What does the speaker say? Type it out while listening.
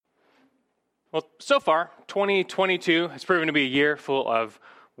Well, so far, 2022 has proven to be a year full of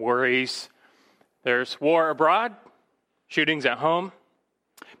worries. There's war abroad, shootings at home.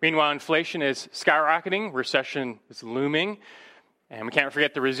 Meanwhile, inflation is skyrocketing, recession is looming, and we can't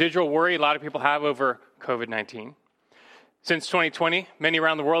forget the residual worry a lot of people have over COVID-19. Since 2020, many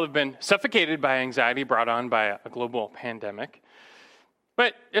around the world have been suffocated by anxiety brought on by a global pandemic.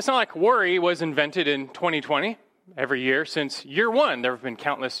 But it's not like worry was invented in 2020. Every year since year one, there have been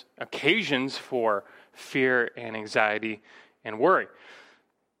countless occasions for fear and anxiety and worry.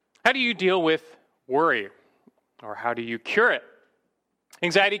 How do you deal with worry? Or how do you cure it?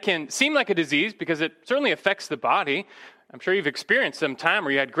 Anxiety can seem like a disease because it certainly affects the body. I'm sure you've experienced some time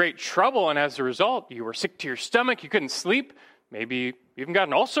where you had great trouble, and as a result, you were sick to your stomach, you couldn't sleep, maybe you even got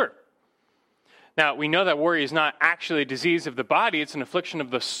an ulcer. Now, we know that worry is not actually a disease of the body, it's an affliction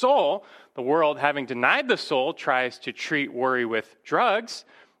of the soul. The world, having denied the soul, tries to treat worry with drugs.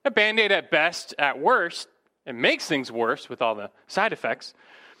 A Band-Aid at best, at worst, it makes things worse with all the side effects.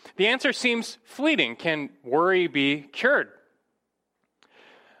 The answer seems fleeting. Can worry be cured?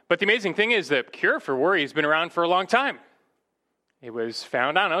 But the amazing thing is the cure for worry has been around for a long time. It was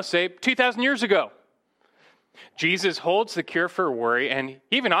found, say 2,000 years ago. Jesus holds the cure for worry and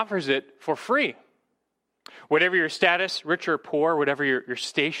even offers it for free. Whatever your status, rich or poor, whatever your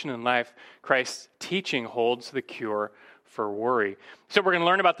station in life, Christ's teaching holds the cure for worry. So we're going to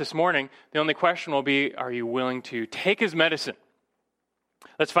learn about this morning. The only question will be, are you willing to take his medicine?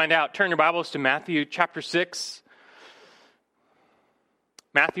 Let's find out. Turn your Bibles to Matthew chapter 6.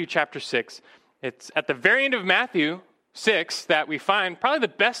 Matthew chapter 6. It's at the very end of Matthew 6 that we find probably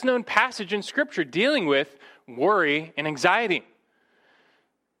the best known passage in Scripture dealing with worry and anxiety.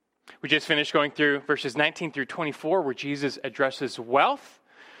 We just finished going through verses 19 through 24 where Jesus addresses wealth.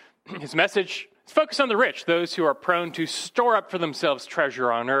 His message is focused on the rich, those who are prone to store up for themselves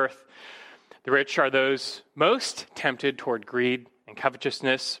treasure on earth. The rich are those most tempted toward greed and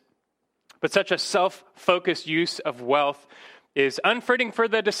covetousness. But such a self-focused use of wealth is unfitting for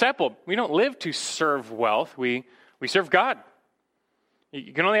the disciple. We don't live to serve wealth. We serve God.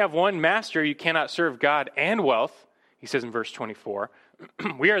 You can only have one master. You cannot serve God and wealth, he says in verse 24.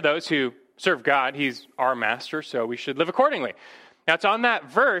 We are those who serve God. He's our master, so we should live accordingly. Now, it's on that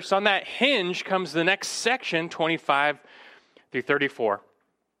verse, on that hinge, comes the next section, 25 through 34.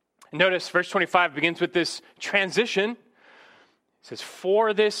 Notice verse 25 begins with this transition. It says,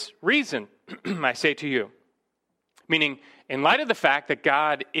 "For this reason, I say to you," meaning in light of the fact that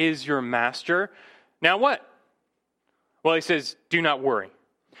God is your master, now what? Well, he says, do not worry.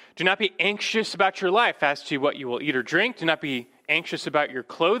 Do not be anxious about your life as to what you will eat or drink. Do not be anxious about your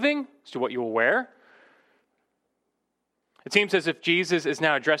clothing as to what you will wear. It seems as if Jesus is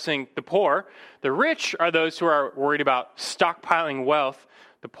now addressing the poor. The rich are those who are worried about stockpiling wealth.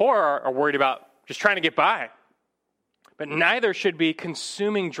 The poor are worried about just trying to get by. But neither should be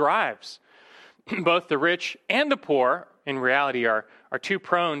consuming drives. Both the rich and the poor, in reality, are too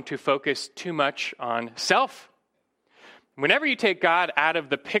prone to focus too much on self. Whenever you take God out of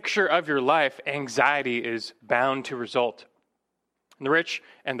the picture of your life, anxiety is bound to result. And the rich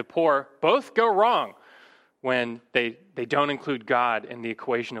and the poor both go wrong when they don't include God in the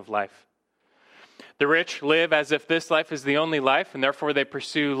equation of life. The rich live as if this life is the only life, and therefore they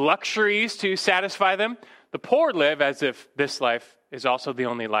pursue luxuries to satisfy them. The poor live as if this life is also the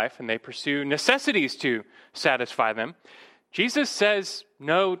only life, and they pursue necessities to satisfy them. Jesus says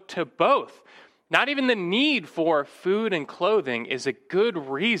no to both. Not even the need for food and clothing is a good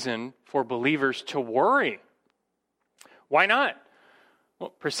reason for believers to worry. Why not? Well,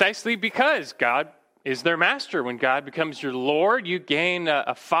 precisely because God is their master. When God becomes your Lord, you gain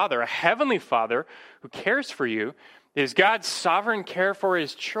a father, a heavenly father who cares for you. It is God's sovereign care for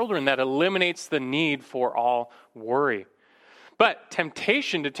his children that eliminates the need for all worry. But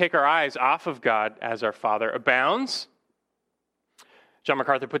temptation to take our eyes off of God as our Father abounds. John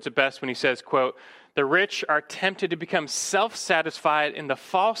MacArthur puts it best when he says, quote, "The rich are tempted to become self-satisfied in the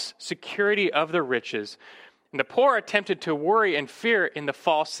false security of their riches, and the poor are tempted to worry and fear in the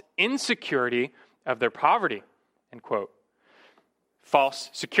false insecurity of their poverty." End quote. False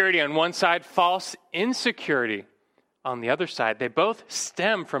security on one side, false insecurity on the other side. They both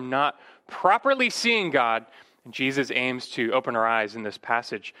stem from not properly seeing God, and Jesus aims to open our eyes in this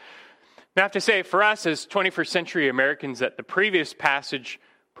passage. Now, I have to say, for us as 21st century Americans, that the previous passage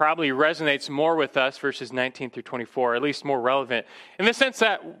probably resonates more with us, verses 19 through 24, at least more relevant, in the sense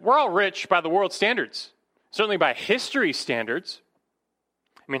that we're all rich by the world's standards, certainly by history standards.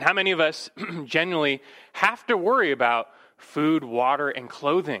 I mean, how many of us genuinely have to worry about food, water, and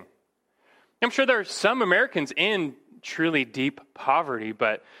clothing? I'm sure there are some Americans in truly deep poverty,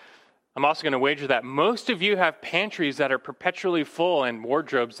 but I'm also going to wager that most of you have pantries that are perpetually full and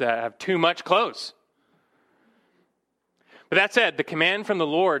wardrobes that have too much clothes. But that said, the command from the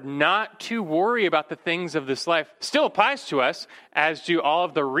Lord not to worry about the things of this life still applies to us, as do all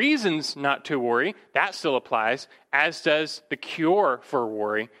of the reasons not to worry. That still applies, as does the cure for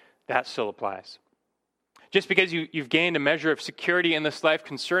worry. That still applies. Just because you've gained a measure of security in this life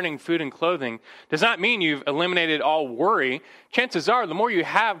concerning food and clothing does not mean you've eliminated all worry. Chances are, the more you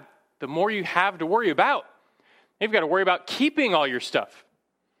have to worry about. You've got to worry about keeping all your stuff.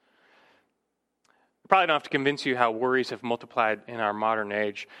 I probably don't have to convince you how worries have multiplied in our modern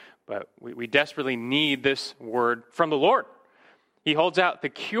age, but we desperately need this word from the Lord. He holds out the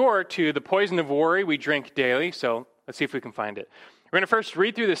cure to the poison of worry we drink daily, so let's see if we can find it. We're going to first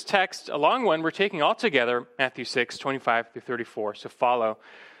read through this text, a long one. We're taking all together, Matthew 6, 25 through 34. So follow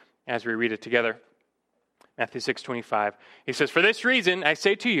as we read it together. Matthew 6, 25. He says, "For this reason, I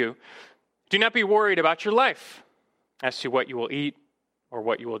say to you, do not be worried about your life as to what you will eat or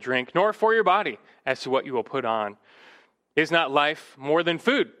what you will drink, nor for your body as to what you will put on. Is not life more than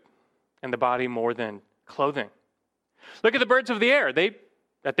food, and the body more than clothing? Look at the birds of the air.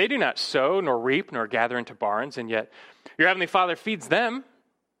 They do not sow, nor reap, nor gather into barns, and yet your heavenly Father feeds them.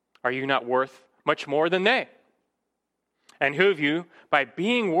 Are you not worth much more than they? And who of you, by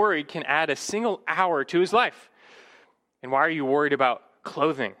being worried, can add a single hour to his life? And why are you worried about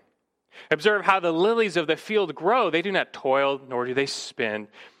clothing? Observe how the lilies of the field grow. They do not toil, nor do they spin.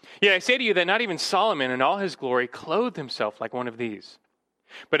 Yet I say to you that not even Solomon in all his glory clothed himself like one of these.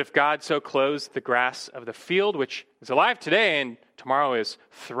 But if God so clothes the grass of the field, which is alive today and tomorrow is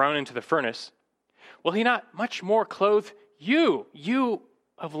thrown into the furnace, will he not much more clothe you, you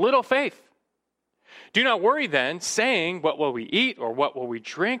of little faith? Do not worry then, saying, what will we eat, or what will we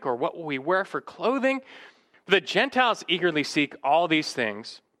drink, or what will we wear for clothing? For the Gentiles eagerly seek all these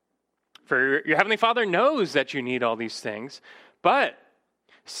things. For your heavenly Father knows that you need all these things. But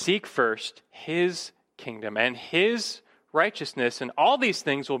seek first his kingdom and his righteousness, and all these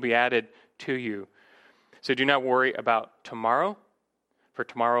things will be added to you. So do not worry about tomorrow, for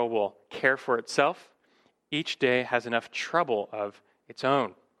tomorrow will care for itself. Each day has enough trouble of its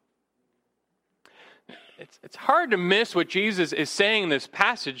own." It's hard to miss what Jesus is saying in this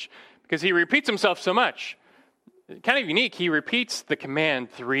passage because he repeats himself so much. Kind of unique, he repeats the command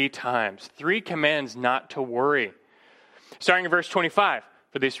 3 times. 3 commands not to worry. Starting in verse 25,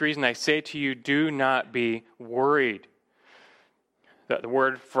 "For this reason I say to you, do not be worried." The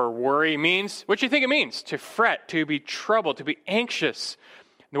word for worry means, what do you think it means? To fret, to be troubled, to be anxious.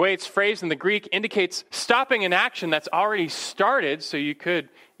 The way it's phrased in the Greek indicates stopping an action that's already started, so you could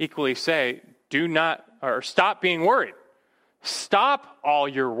equally say, do not, or stop being worried. Stop all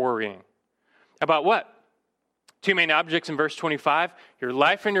your worrying. About what? 2 main objects in verse 25, your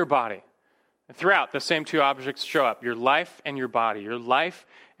life and your body. And throughout, the same 2 objects show up, your life and your body, your life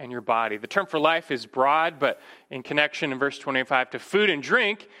and your body. The term for life is broad, but in connection in verse 25 to food and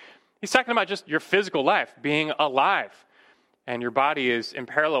drink, he's talking about just your physical life, being alive. And your body is in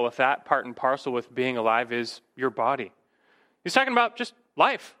parallel with that, part and parcel with being alive is your body. He's talking about just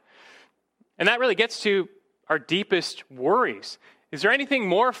life. And that really gets to our deepest worries. Is there anything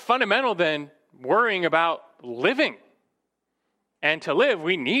more fundamental than worrying about living? And to live,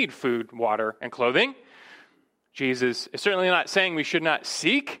 we need food, water, and clothing. Jesus is certainly not saying we should not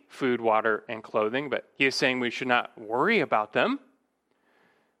seek food, water, and clothing, but he is saying we should not worry about them.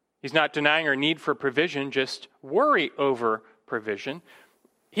 He's not denying our need for provision, just worry over provision.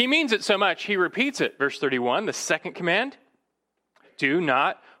 He means it so much, he repeats it. Verse 31, the second command, do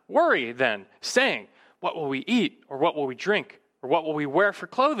not worry then, saying, what will we eat, or what will we drink, or what will we wear for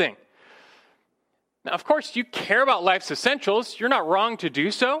clothing? Now, of course, you care about life's essentials. You're not wrong to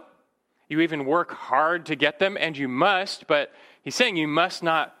do so. You even work hard to get them, and you must, but he's saying you must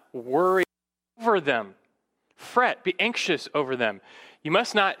not worry over them. Fret, be anxious over them. You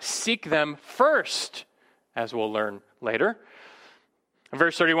must not seek them first, as we'll learn later. And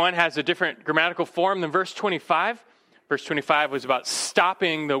verse 31 has a different grammatical form than verse 25. Verse 25 was about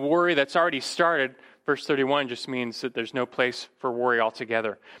stopping the worry that's already started. Verse 31 just means that there's no place for worry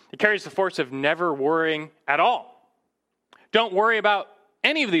altogether. It carries the force of never worrying at all. Don't worry about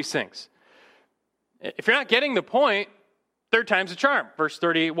any of these things. If you're not getting the point, 3rd time's a charm. Verse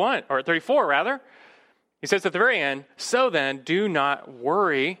 31, or 34 rather. He says at the very end, so then do not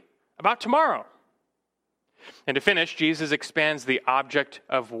worry about tomorrow. And to finish, Jesus expands the object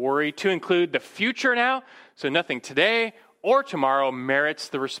of worry to include the future now. So nothing today or tomorrow merits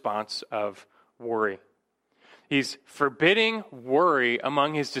the response of worry. He's forbidding worry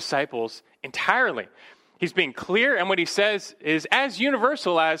among his disciples entirely. He's being clear, and what he says is as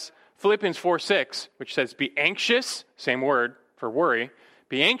universal as Philippians 4:6, which says, be anxious, same word for worry,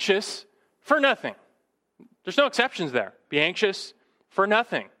 be anxious for nothing. There's no exceptions there. Be anxious for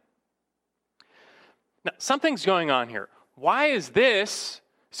nothing. Now, something's going on here. Why is this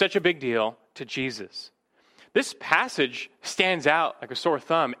such a big deal to Jesus? This passage stands out like a sore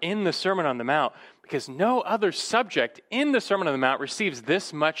thumb in the Sermon on the Mount because no other subject in the Sermon on the Mount receives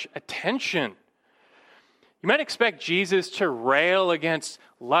this much attention. You might expect Jesus to rail against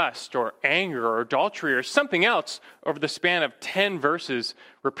lust or anger or adultery or something else over the span of 10 verses,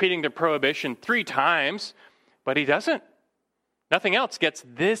 repeating the prohibition 3 times, but he doesn't. Nothing else gets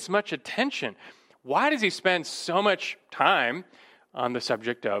this much attention. Why does he spend so much time on the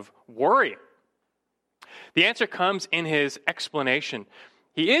subject of worry? The answer comes in his explanation.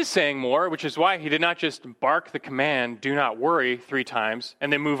 He is saying more, which is why he did not just bark the command, do not worry 3 times,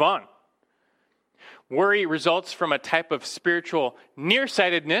 and then move on. Worry results from a type of spiritual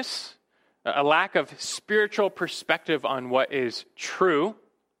nearsightedness, a lack of spiritual perspective on what is true.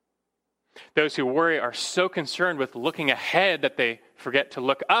 Those who worry are so concerned with looking ahead that they forget to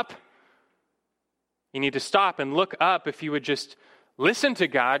look up. You need to stop and look up. If you would just listen to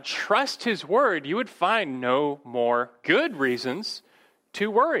God, trust his word, you would find no more good reasons to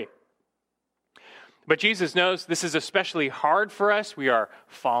worry. But Jesus knows this is especially hard for us. We are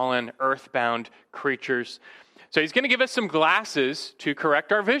fallen, earthbound creatures. So he's going to give us some glasses to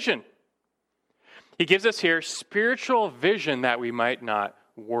correct our vision. He gives us here spiritual vision that we might not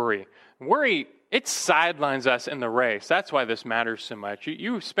worry. Worry, it sidelines us in the race. That's why this matters so much.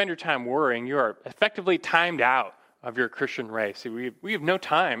 You spend your time worrying, you are effectively timed out of your Christian race. We have no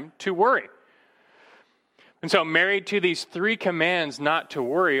time to worry. And so married to these 3 commands not to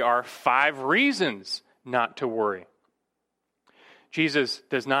worry are 5 reasons not to worry. Jesus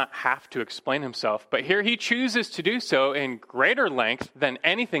does not have to explain himself, but here he chooses to do so in greater length than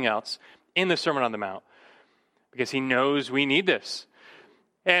anything else in the Sermon on the Mount, because he knows we need this.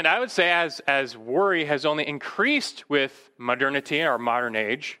 And I would say as worry has only increased with modernity, our modern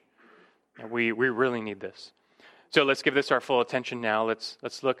age, we really need this. So let's give this our full attention now.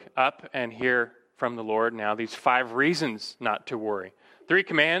 Let's look up and hear from the Lord now these 5 reasons not to worry. 3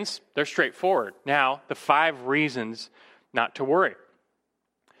 commands, they're straightforward. Now, the 5 reasons not to worry.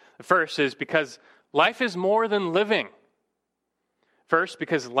 The first is because life is more than living. First,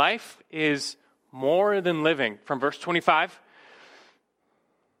 because life is more than living. From verse 25,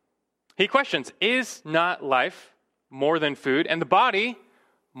 he questions, is not life more than food and the body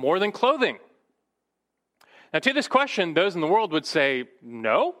more than clothing? Now, to this question, those in the world would say,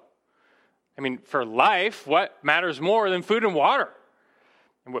 no. I mean, for life, what matters more than food and water?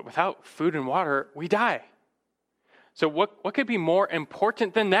 And without food and water, we die. So what could be more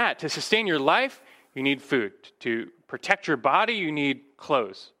important than that? To sustain your life, you need food. To protect your body, you need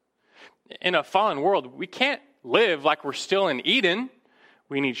clothes. In a fallen world, we can't live like we're still in Eden.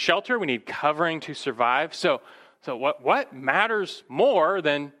 We need shelter, we need covering to survive. So what matters more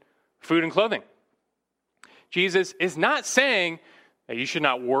than food and clothing? Jesus is not saying that you should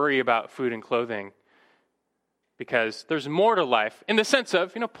not worry about food and clothing because there's more to life in the sense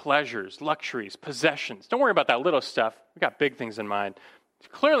of, pleasures, luxuries, possessions. Don't worry about that little stuff. We've got big things in mind. It's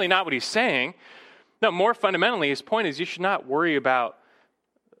clearly not what he's saying. No, more fundamentally, his point is you should not worry about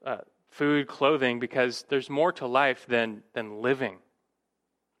food, clothing, because there's more to life than living.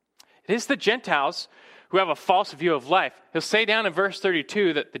 It is the Gentiles who have a false view of life. He'll say down in verse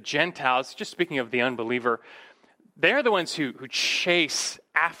 32 that the Gentiles, just speaking of the unbeliever, they're the ones who chase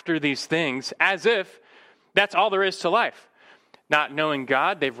after these things as if that's all there is to life. Not knowing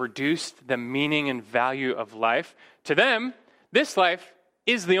God, they've reduced the meaning and value of life. To them, this life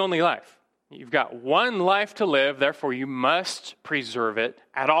is the only life. You've got one life to live, therefore you must preserve it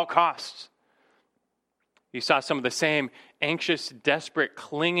at all costs. You saw some of the same anxious, desperate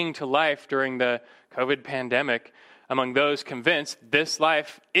clinging to life during the COVID pandemic among those convinced this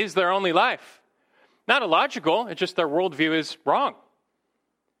life is their only life. Not illogical, it's just their worldview is wrong.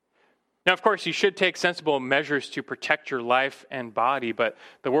 Now, of course, you should take sensible measures to protect your life and body, but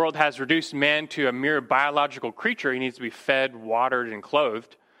the world has reduced man to a mere biological creature. He needs to be fed, watered, and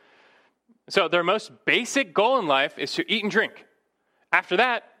clothed. So their most basic goal in life is to eat and drink. After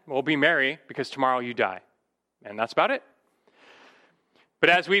that, we'll be merry because tomorrow you die. And that's about it.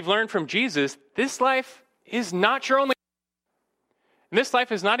 But as we've learned from Jesus, this life is not your only life. And this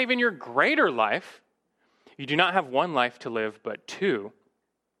life is not even your greater life. You do not have one life to live, but 2.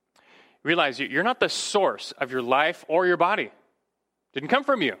 Realize you're not the source of your life or your body. It didn't come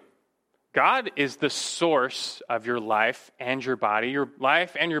from you. God is the source of your life and your body. Your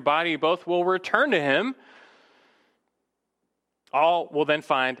life and your body both will return to him. All will then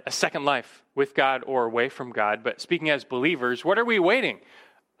find a second life with God or away from God. But speaking as believers, what are we waiting?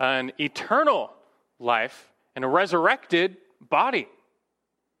 An eternal life and a resurrected body.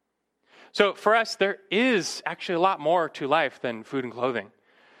 So for us, there is actually a lot more to life than food and clothing.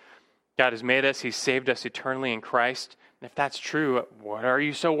 God has made us. He's saved us eternally in Christ. And if that's true, what are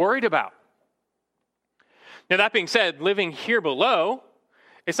you so worried about? Now, that being said, living here below,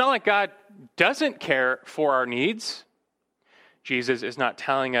 it's not like God doesn't care for our needs. Jesus is not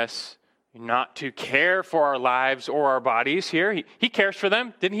telling us not to care for our lives or our bodies here. He cares for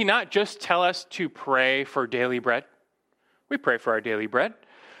them. Didn't he not just tell us to pray for daily bread? We pray for our daily bread.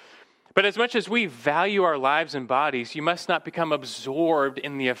 But as much as we value our lives and bodies, you must not become absorbed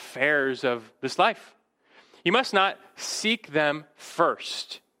in the affairs of this life. You must not seek them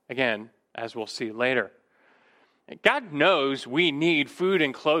first. Again, as we'll see later. God knows we need food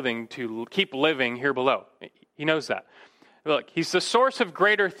and clothing to keep living here below. He knows that. Look, he's the source of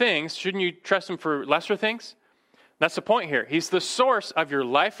greater things. Shouldn't you trust him for lesser things? That's the point here. He's the source of your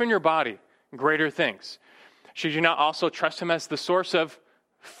life and your body, greater things. Should you not also trust him as the source of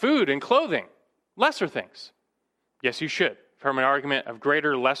food and clothing, lesser things? Yes, you should. From an argument of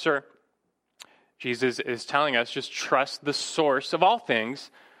greater, lesser, Jesus is telling us just trust the source of all things,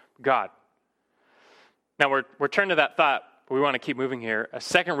 God. Now, we're turned to that thought, but we want to keep moving here. A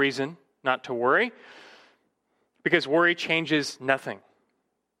second reason not to worry, because worry changes nothing.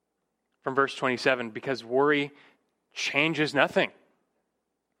 From verse 27, because worry changes nothing.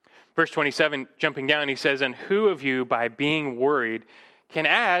 Verse 27, jumping down, he says, and who of you, by being worried, can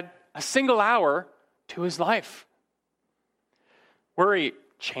add a single hour to his life? Worry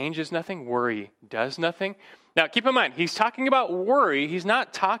changes nothing. Worry does nothing. Now, keep in mind, he's talking about worry. He's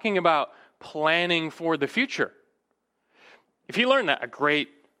not talking about planning for the future. If you learn that a great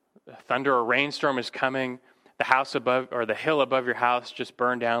thunder or rainstorm is coming, the house above or the hill above your house just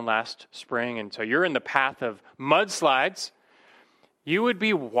burned down last spring, and so you're in the path of mudslides, you would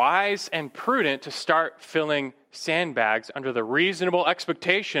be wise and prudent to start filling sandbags under the reasonable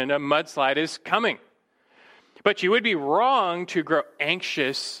expectation a mudslide is coming. But you would be wrong to grow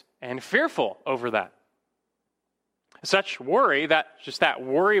anxious and fearful over that. Such worry, that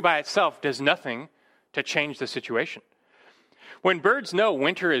worry by itself does nothing to change the situation. When birds know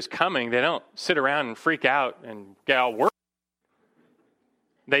winter is coming, they don't sit around and freak out and get all worried.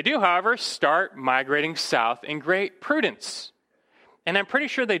 They do, however, start migrating south in great prudence. And I'm pretty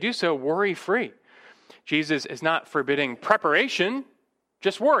sure they do so worry-free. Jesus is not forbidding preparation,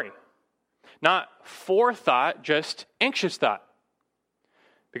 just worry. Not forethought, just anxious thought.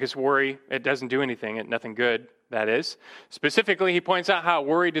 Because worry, it doesn't do anything, nothing good, that is. Specifically, he points out how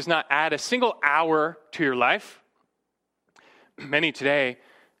worry does not add a single hour to your life. Many today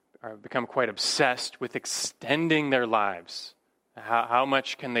become quite obsessed with extending their lives. How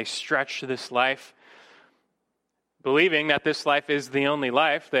much can they stretch this life? Believing that this life is the only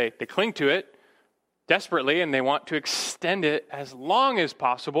life, they cling to it desperately, and they want to extend it as long as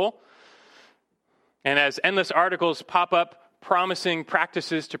possible. And as endless articles pop up promising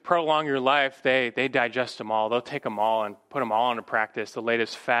practices to prolong your life, they digest them all. They'll take them all and put them all into practice. The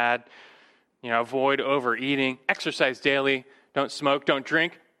latest fad, avoid overeating, exercise daily, don't smoke, don't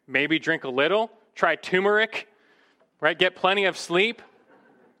drink, maybe drink a little, try turmeric, right? Get plenty of sleep.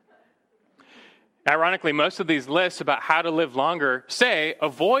 Ironically, most of these lists about how to live longer say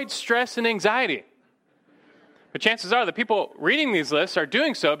avoid stress and anxiety. But chances are the people reading these lists are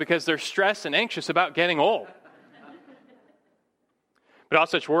doing so because they're stressed and anxious about getting old. But all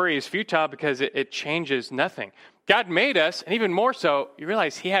such worry is futile because it changes nothing. God made us, and even more so, you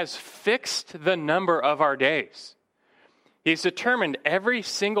realize he has fixed the number of our days. He's determined every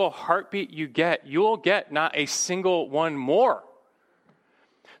single heartbeat you get, you'll get not a single one more.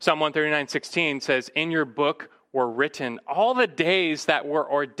 Psalm 139:16 says, in your book were written all the days that were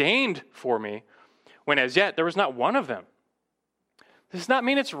ordained for me, when as yet there was not one of them. This does not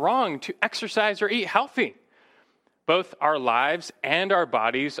mean it's wrong to exercise or eat healthy. Both our lives and our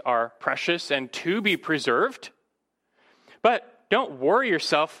bodies are precious and to be preserved. But don't worry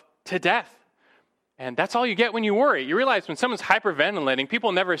yourself to death. And that's all you get when you worry. You realize when someone's hyperventilating,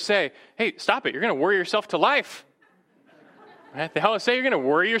 people never say, hey, stop it, you're going to worry yourself to life. Right? They always say you're going to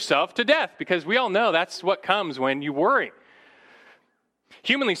worry yourself to death, because we all know that's what comes when you worry.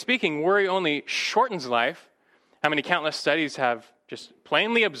 Humanly speaking, worry only shortens life. How many countless studies have just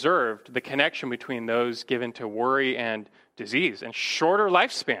plainly observed the connection between those given to worry and disease and shorter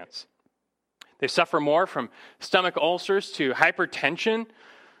lifespans. They suffer more from stomach ulcers to hypertension.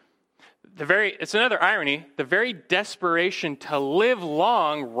 It's another irony. The very desperation to live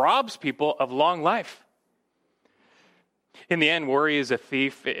long robs people of long life. In the end, worry is a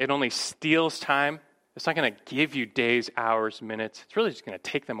thief. It only steals time. It's not going to give you days, hours, minutes. It's really just going to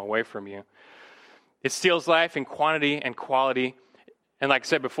take them away from you. It steals life in quantity and quality. And like I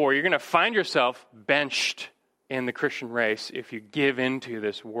said before, you're going to find yourself benched in the Christian race if you give into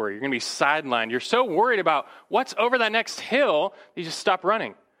this worry. You're going to be sidelined. You're so worried about what's over that next hill, you just stop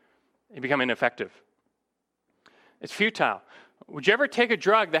running. You become ineffective. It's futile. Would you ever take a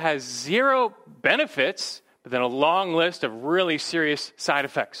drug that has zero benefits, but then a long list of really serious side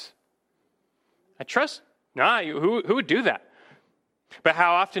effects? Who would do that? But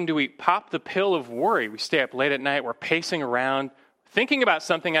how often do we pop the pill of worry? We stay up late at night, we're pacing around, thinking about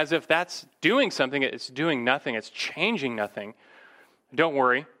something as if that's doing something. It's doing nothing. It's changing nothing. Don't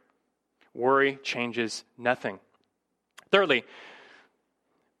worry. Worry changes nothing. Thirdly,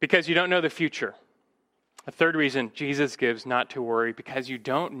 because you don't know the future. A third reason Jesus gives not to worry, because you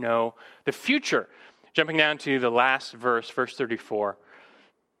don't know the future. Jumping down to the last verse, verse 34.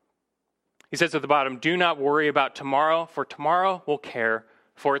 He says at the bottom, "Do not worry about tomorrow, for tomorrow will care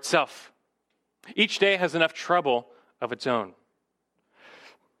for itself. Each day has enough trouble of its own."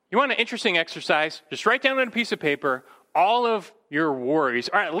 You want an interesting exercise? Just write down on a piece of paper all of your worries,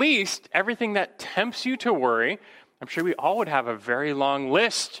 or at least everything that tempts you to worry. I'm sure we all would have a very long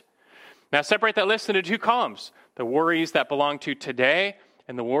list. Now separate that list into two columns: the worries that belong to today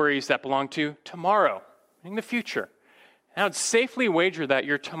and the worries that belong to tomorrow, in the future. And I would safely wager that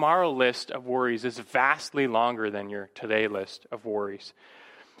your tomorrow list of worries is vastly longer than your today list of worries.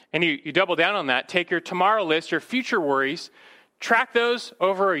 And you double down on that. Take your tomorrow list, your future worries, track those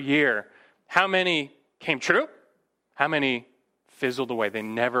over a year. How many came true? How many fizzled away? They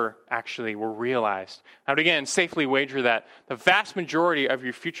never actually were realized. I would again safely wager that the vast majority of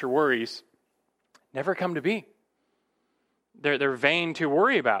your future worries never come to be. They're vain to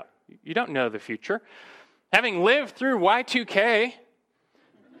worry about. You don't know the future. Having lived through Y2K,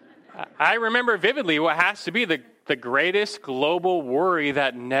 I remember vividly what has to be the greatest global worry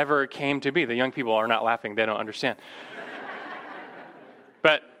that never came to be. The young people are not laughing. They don't understand.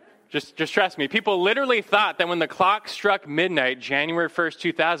 But just trust me. People literally thought that when the clock struck midnight, January 1st,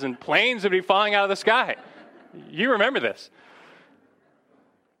 2000, planes would be falling out of the sky. You remember this.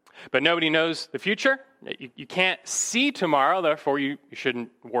 But nobody knows the future. You can't see tomorrow, therefore you shouldn't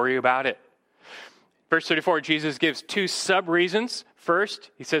worry about it. Verse 34, Jesus gives two sub-reasons.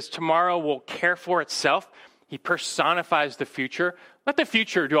 First, he says tomorrow will care for itself. He personifies the future. Let the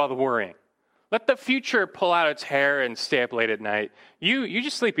future do all the worrying. Let the future pull out its hair and stay up late at night. You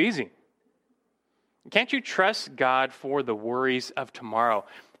just sleep easy. Can't you trust God for the worries of tomorrow?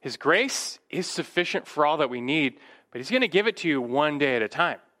 His grace is sufficient for all that we need, but he's going to give it to you one day at a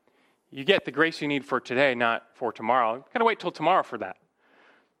time. You get the grace you need for today, not for tomorrow. You've got to wait till tomorrow for that.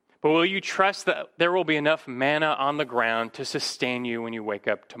 But will you trust that there will be enough manna on the ground to sustain you when you wake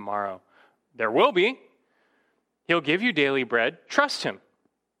up tomorrow? There will be. He'll give you daily bread. Trust him.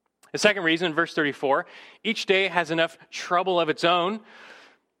 The second reason, verse 34, each day has enough trouble of its own.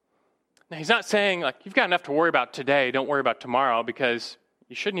 Now, he's not saying, like, you've got enough to worry about today, don't worry about tomorrow, because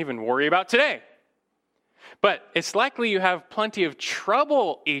you shouldn't even worry about today. But it's likely you have plenty of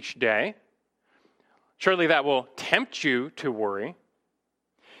trouble each day. Surely that will tempt you to worry.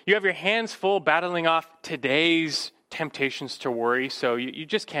 You have your hands full battling off today's temptations to worry, so you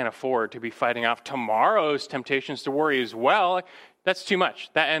just can't afford to be fighting off tomorrow's temptations to worry as well. That's too much.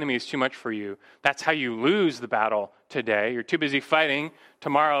 That enemy is too much for you. That's how you lose the battle today. You're too busy fighting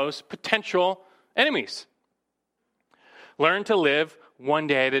tomorrow's potential enemies. Learn to live one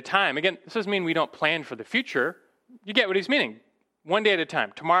day at a time. Again, this doesn't mean we don't plan for the future. You get what he's meaning. One day at a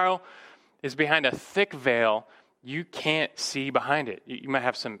time. Tomorrow is behind a thick veil. You can't see behind it. You might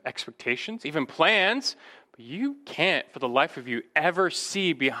have some expectations, even plans, but you can't, for the life of you, ever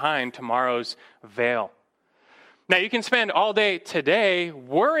see behind tomorrow's veil. Now, you can spend all day today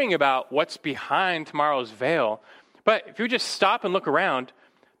worrying about what's behind tomorrow's veil, but if you just stop and look around,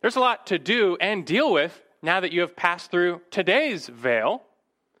 there's a lot to do and deal with now that you have passed through today's veil.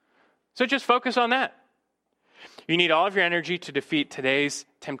 So just focus on that. You need all of your energy to defeat today's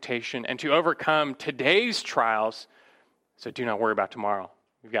temptation and to overcome today's trials. So do not worry about tomorrow.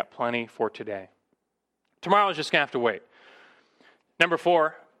 We've got plenty for today. Tomorrow is just going to have to wait. Number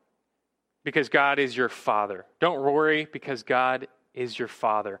 4, because God is your Father. Don't worry, because God is your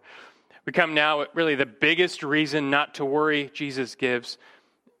Father. We come now at really the biggest reason not to worry Jesus gives.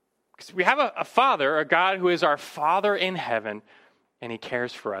 Because we have a Father, a God who is our Father in heaven, and he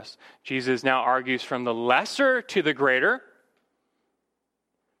cares for us. Jesus now argues from the lesser to the greater,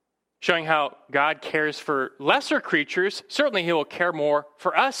 showing how God cares for lesser creatures. Certainly he will care more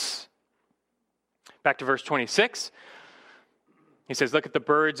for us. Back to verse 26. He says, look at the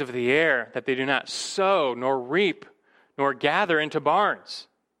birds of the air, that they do not sow, nor reap, nor gather into barns,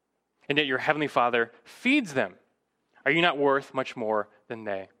 and yet your heavenly Father feeds them. Are you not worth much more than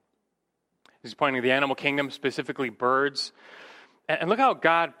they? He's pointing to the animal kingdom, specifically birds. And look how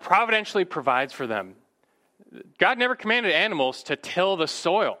God providentially provides for them. God never commanded animals to till the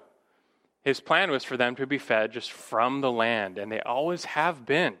soil. His plan was for them to be fed just from the land, and they always have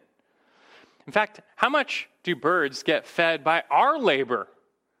been. In fact, how much do birds get fed by our labor?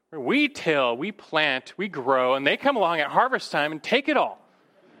 We till, we plant, we grow, and they come along at harvest time and take it all.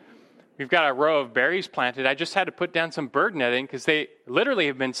 We've got a row of berries planted. I just had to put down some bird netting because they literally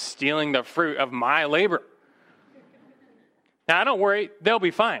have been stealing the fruit of my labor. Now, don't worry, they'll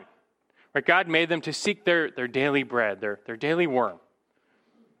be fine. Right? God made them to seek their daily bread, their daily worm.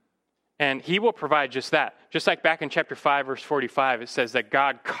 And he will provide just that. Just like back in chapter 5, verse 45, it says that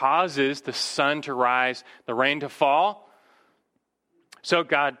God causes the sun to rise, the rain to fall. So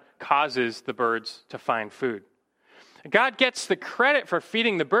God causes the birds to find food. God gets the credit for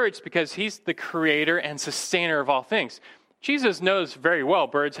feeding the birds because he's the creator and sustainer of all things. Jesus knows very well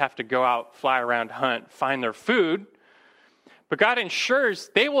birds have to go out, fly around, hunt, find their food. But God ensures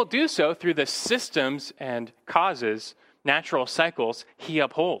they will do so through the systems and causes, natural cycles he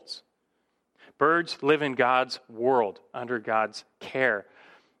upholds. Birds live in God's world, under God's care.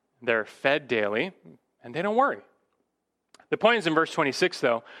 They're fed daily, and they don't worry. The point is in verse 26,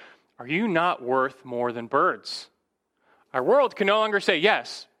 though, are you not worth more than birds? Our world can no longer say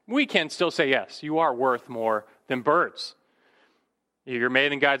yes. We can still say yes. You are worth more than birds. You're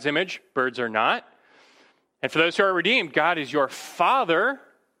made in God's image. Birds are not. And for those who are redeemed, God is your Father.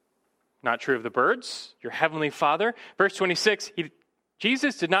 Not true of the birds. Your heavenly Father. Verse 26,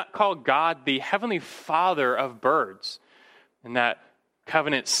 Jesus did not call God the heavenly Father of birds in that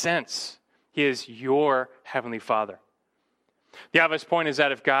covenant sense. He is your heavenly Father. The obvious point is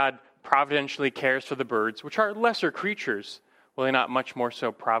that if God providentially cares for the birds, which are lesser creatures, will he not much more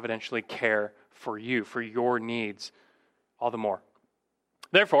so providentially care for you, for your needs, all the more?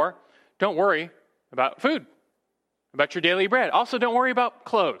 Therefore, don't worry about food, about your daily bread. Also, don't worry about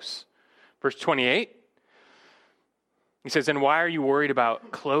clothes. Verse 28, he says, and why are you worried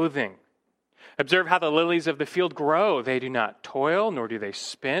about clothing? Observe how the lilies of the field grow. They do not toil, nor do they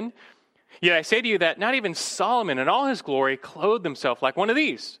spin. Yet I say to you that not even Solomon in all his glory clothed himself like one of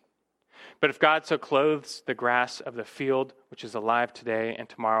these. But if God so clothes the grass of the field, which is alive today and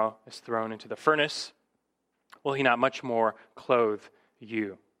tomorrow is thrown into the furnace, will he not much more clothe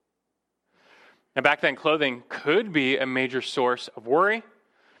you? Now back then, clothing could be a major source of worry.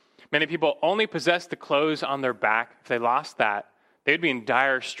 Many people only possessed the clothes on their back. If they lost that, they would be in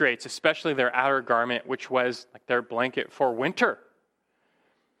dire straits, especially their outer garment, which was like their blanket for winter.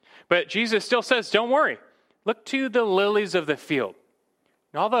 But Jesus still says, don't worry. Look to the lilies of the field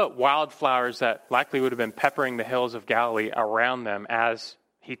and all the wildflowers that likely would have been peppering the hills of Galilee around them as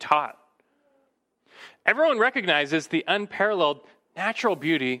he taught. Everyone recognizes the unparalleled natural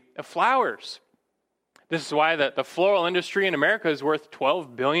beauty of flowers. This is why the floral industry in America is worth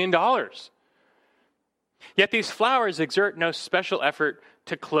 $12 billion. Yet these flowers exert no special effort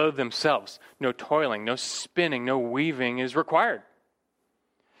to clothe themselves. No toiling, no spinning, no weaving is required.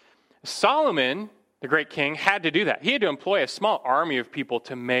 Solomon, the great king, had to do that. He had to employ a small army of people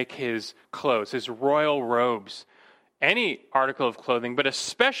to make his clothes, his royal robes. Any article of clothing, but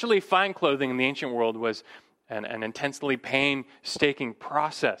especially fine clothing in the ancient world, was an intensely painstaking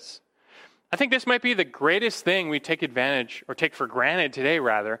process. I think this might be the greatest thing we take advantage, or take for granted today,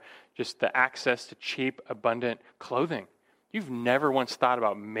 rather, just the access to cheap, abundant clothing. You've never once thought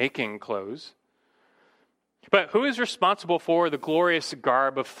about making clothes. But who is responsible for the glorious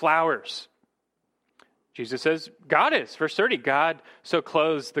garb of flowers? Jesus says, God is. Verse 30, God so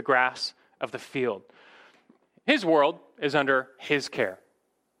clothes the grass of the field. His world is under his care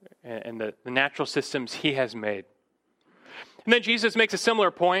and the natural systems he has made. And then Jesus makes a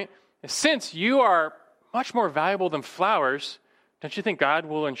similar point. Since you are much more valuable than flowers, don't you think God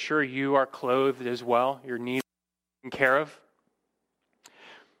will ensure you are clothed as well, your needs taken care of?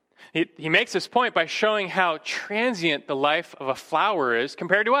 He makes this point by showing how transient the life of a flower is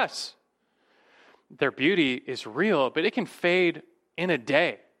compared to us. Their beauty is real, but it can fade in a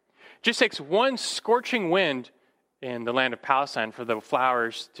day. It just takes one scorching wind in the land of Palestine for the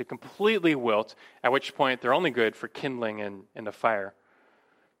flowers to completely wilt, at which point they're only good for kindling in the fire.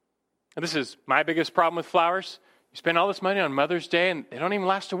 And this is my biggest problem with flowers. You spend all this money on Mother's Day and they don't even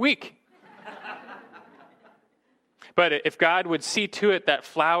last a week. But if God would see to it that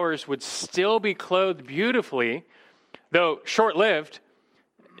flowers would still be clothed beautifully, though short-lived,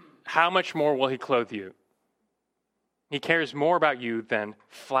 how much more will he clothe you? He cares more about you than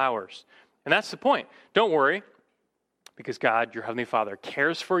flowers. And that's the point. Don't worry, because God, your Heavenly Father,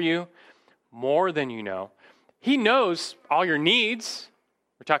 cares for you more than you know. He knows all your needs.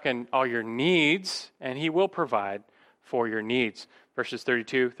 We're talking all your needs, and He will provide for your needs. Verses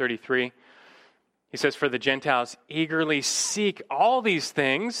 32, 33. He says, for the Gentiles eagerly seek all these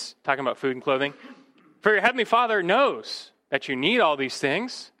things, talking about food and clothing. For your Heavenly Father knows that you need all these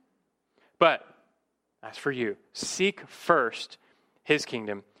things. But as for you, seek first His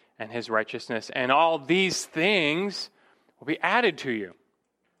kingdom and His righteousness, and all these things will be added to you.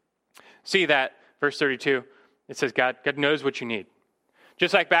 See that, verse 32, it says God knows what you need.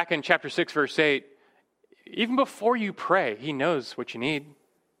 Just like back in chapter 6, verse 8, even before you pray, He knows what you need.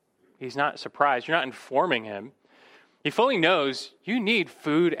 He's not surprised. You're not informing Him. He fully knows you need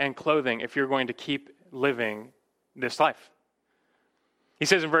food and clothing if you're going to keep living this life. He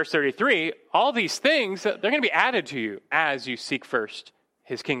says in verse 33, all these things, they're going to be added to you as you seek first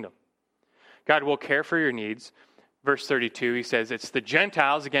His kingdom. God will care for your needs. Verse 32, he says, it's the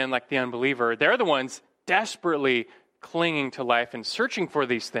Gentiles, again, like the unbeliever, they're the ones desperately clinging to life and searching for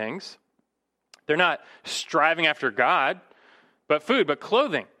these things. They're not striving after God, but food, but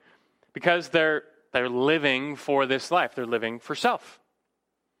clothing, because they're living for this life. They're living for self.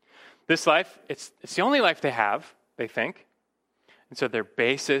 This life, it's the only life they have, they think. And so their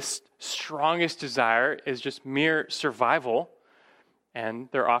basest, strongest desire is just mere survival, and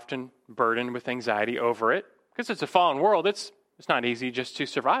they're often burdened with anxiety over it. Because it's a fallen world, it's not easy just to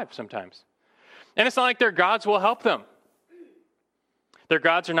survive sometimes. And it's not like their gods will help them. Their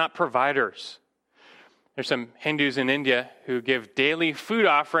gods are not providers. There's some Hindus in India who give daily food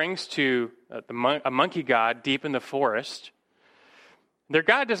offerings to a monkey god deep in the forest. Their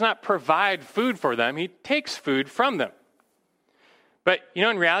god does not provide food for them. He takes food from them. But,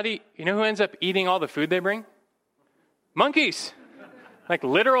 in reality, who ends up eating all the food they bring? Monkeys. Like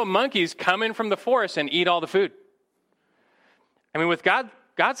literal monkeys come in from the forest and eat all the food. I mean, with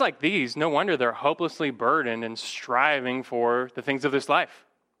gods like these, no wonder they're hopelessly burdened and striving for the things of this life.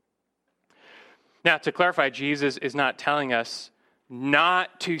 Now, to clarify, Jesus is not telling us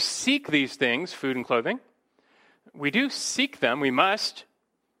not to seek these things, food and clothing. We do seek them, we must.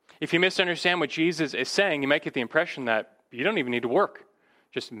 If you misunderstand what Jesus is saying, you might get the impression that you don't even need to work.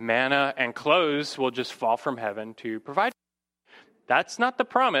 Just manna and clothes will just fall from heaven to provide. That's not the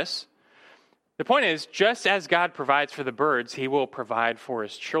promise. The point is, just as God provides for the birds, He will provide for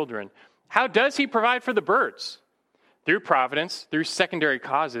His children. How does He provide for the birds? Through providence, through secondary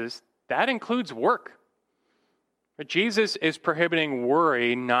causes. That includes work. But Jesus is prohibiting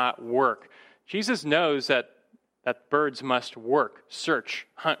worry, not work. Jesus knows that birds must work, search,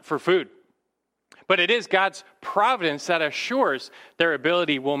 hunt for food. But it is God's providence that assures their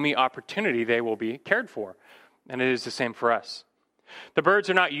ability will meet opportunity, they will be cared for. And it is the same for us. The birds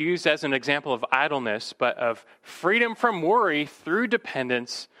are not used as an example of idleness, but of freedom from worry through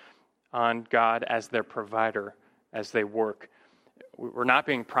dependence on God as their provider as they work. We're not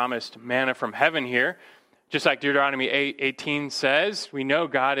being promised manna from heaven here. Just like Deuteronomy 8:18 says, we know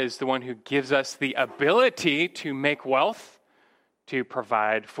God is the one who gives us the ability to make wealth, to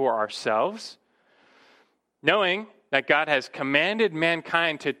provide for ourselves. Knowing that God has commanded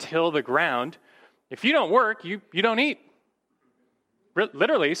mankind to till the ground, if you don't work, you don't eat.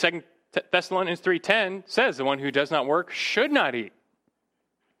 Literally, 2 Thessalonians 3:10 says the one who does not work should not eat.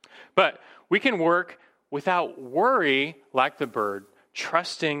 But we can work without worry like the bird,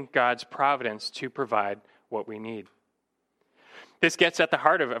 trusting God's providence to provide what we need. This gets at the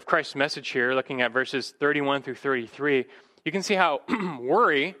heart of Christ's message here, looking at verses 31 through 33. You can see how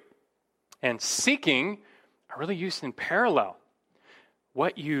worry and seeking are really used in parallel.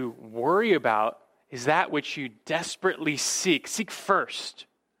 What you worry about is that which you desperately seek. Seek first.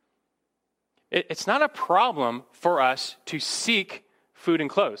 It's not a problem for us to seek food and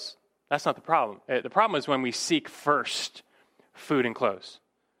clothes. That's not the problem. The problem is when we seek first food and clothes.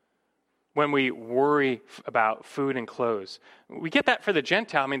 When we worry about food and clothes. We get that for the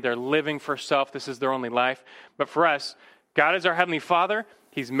Gentile. I mean, they're living for self. This is their only life. But for us, God is our Heavenly Father.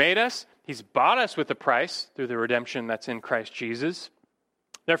 He's made us. He's bought us with a price through the redemption that's in Christ Jesus.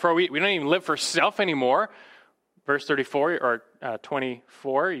 Therefore, we don't even live for self anymore. Verse 34 or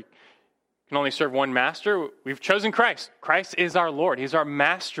 24, you can only serve one master. We've chosen Christ. Christ is our Lord. He's our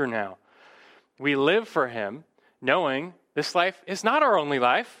master now. We live for Him, knowing this life is not our only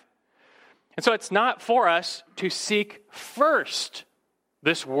life. And so it's not for us to seek first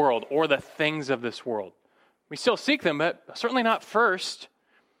this world or the things of this world. We still seek them, but certainly not first.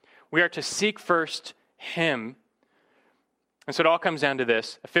 We are to seek first Him. And so it all comes down to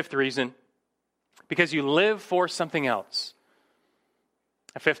this, a fifth reason. because you live for something else.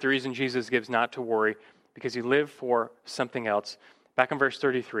 A fifth reason Jesus gives not to worry, because you live for something else. Back in verse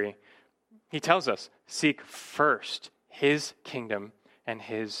 33, he tells us, seek first his kingdom and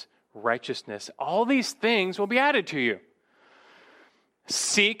his righteousness. All these things will be added to you.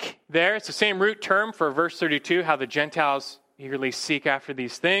 Seek there, it's the same root term for verse 32, how the Gentiles eagerly seek after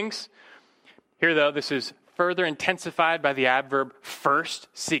these things. Here, though, this is further intensified by the adverb first.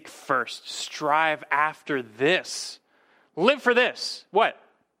 Seek first. Strive after this. Live for this. What?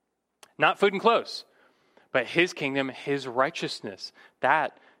 Not food and clothes, but his kingdom, his righteousness.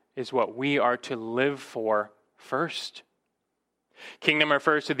 That is what we are to live for first. Kingdom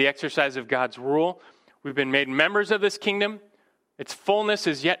refers to the exercise of God's rule. We've been made members of this kingdom. Its fullness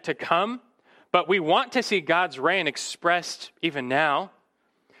is yet to come, but we want to see God's reign expressed even now.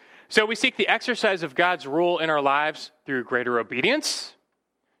 So we seek the exercise of God's rule in our lives through greater obedience.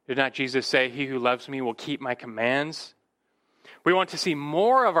 Did not Jesus say, he who loves me will keep my commands? We want to see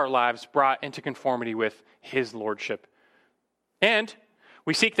more of our lives brought into conformity with his lordship. And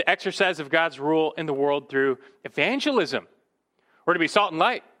we seek the exercise of God's rule in the world through evangelism. We're to be salt and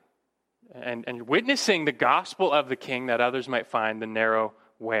light and witnessing the gospel of the King that others might find the narrow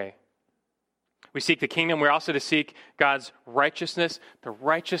way. We seek the kingdom. We're also to seek God's righteousness. The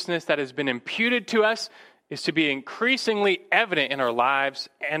righteousness that has been imputed to us is to be increasingly evident in our lives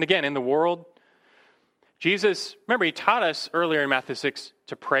and, again, in the world. Jesus, remember, he taught us earlier in Matthew 6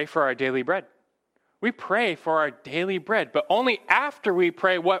 to pray for our daily bread. We pray for our daily bread, but only after we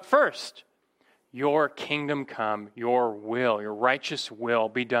pray what first? Your kingdom come, your will, your righteous will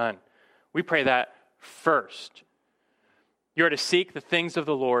be done. We pray that first. You are to seek the things of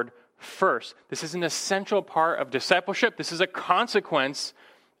the Lord first. This is an essential part of discipleship. This is a consequence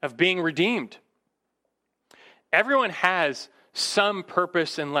of being redeemed. Everyone has some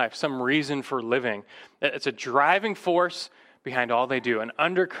purpose in life, some reason for living. It's a driving force behind all they do, an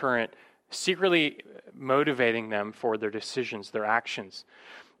undercurrent secretly motivating them for their decisions, their actions.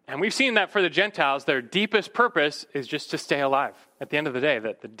 And we've seen that for the Gentiles, their deepest purpose is just to stay alive. At the end of the day,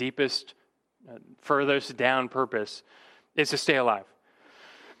 that the deepest, furthest down purpose is to stay alive.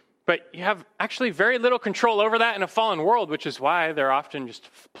 But you have actually very little control over that in a fallen world, which is why they're often just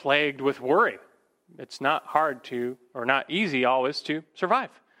plagued with worry. It's not hard to, or not easy always to survive.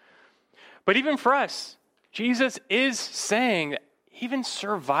 But even for us, Jesus is saying that even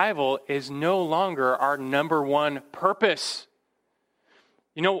survival is no longer our number one purpose.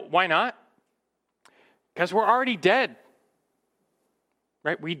 You know why not? Because we're already dead.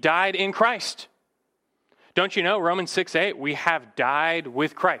 Right? We died in Christ. Don't you know, Romans 6:8, we have died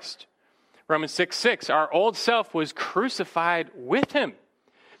with Christ. Romans 6:6, our old self was crucified with him.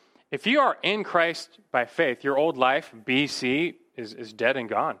 If you are in Christ by faith, your old life, BC, is dead and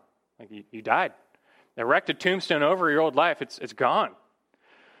gone. Like you died. Erect a tombstone over your old life, it's gone.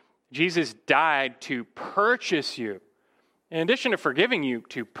 Jesus died to purchase you. In addition to forgiving you,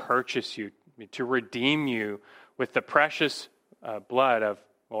 to purchase you, to redeem you with the precious blood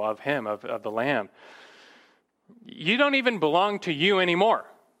of him, of the Lamb. You don't even belong to you anymore.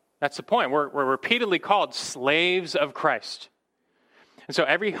 That's the point. We're repeatedly called slaves of Christ. And so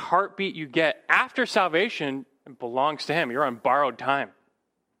every heartbeat you get after salvation belongs to him. You're on borrowed time.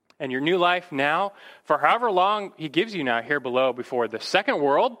 And your new life now, for however long he gives you now here below before the second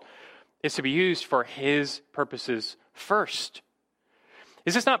world, is to be used for his purposes first.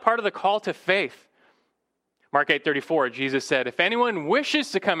 Is this not part of the call to faith? Mark 8:34, Jesus said, if anyone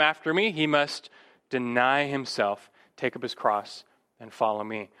wishes to come after me, he must deny himself, take up his cross, and follow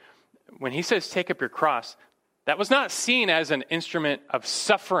me. When he says take up your cross, that was not seen as an instrument of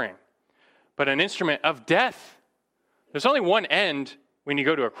suffering, but an instrument of death. There's only one end when you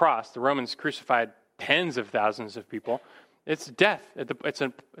go to a cross. The Romans crucified tens of thousands of people. It's death. It's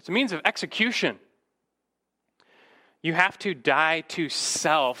a means of execution. You have to die to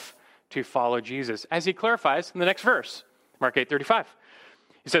self to follow Jesus, as he clarifies in the next verse, Mark 8:35.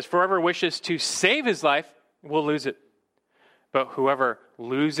 He says, for whoever wishes to save his life will lose it. But whoever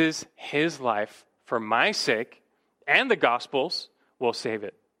loses his life for my sake and the gospel's will save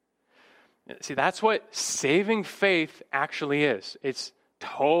it. See, that's what saving faith actually is. It's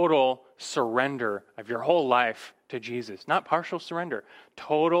total surrender of your whole life to Jesus. Not partial surrender.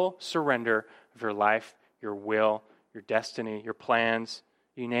 Total surrender of your life, your will, your destiny, your plans,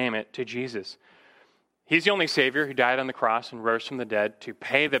 you name it, to Jesus. He's the only Savior who died on the cross and rose from the dead to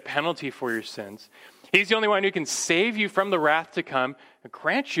pay the penalty for your sins. He's the only one who can save you from the wrath to come and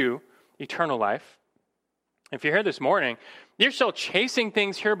grant you eternal life. If you're here this morning, you're still chasing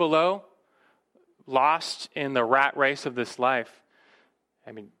things here below, lost in the rat race of this life.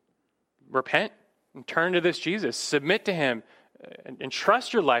 I mean, repent, and turn to this Jesus. Submit to him and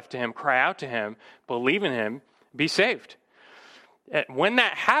trust your life to him. Cry out to him. Believe in him. Be saved. And when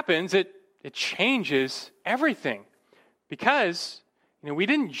that happens, it changes everything. Because we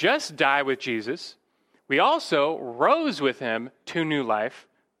didn't just die with Jesus. We also rose with him to new life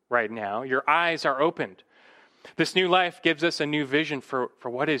right now. Your eyes are opened. This new life gives us a new vision for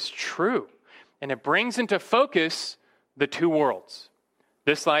what is true. And it brings into focus the two worlds,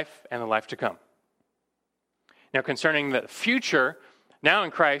 this life and the life to come. Now, concerning the future, now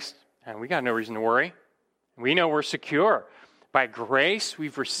in Christ, and we got no reason to worry. We know we're secure. By grace,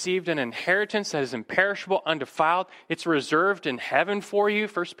 we've received an inheritance that is imperishable, undefiled. It's reserved in heaven for you,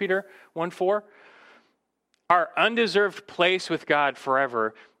 1 Peter 1:4. Our undeserved place with God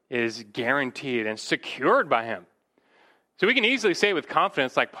forever is guaranteed and secured by him. So we can easily say with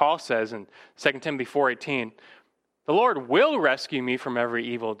confidence, like Paul says in 2 Timothy 4:18, the Lord will rescue me from every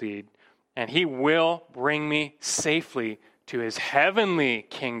evil deed, and he will bring me safely to his heavenly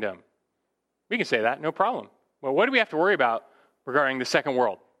kingdom. We can say that, no problem. Well, what do we have to worry about regarding the second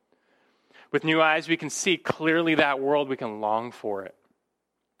world? With new eyes, we can see clearly that world. We can long for it.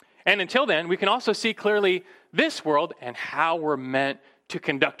 And until then, we can also see clearly this world and how we're meant to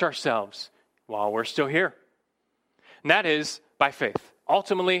conduct ourselves while we're still here. And that is by faith.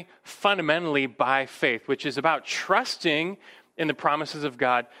 Ultimately, fundamentally by faith, which is about trusting in the promises of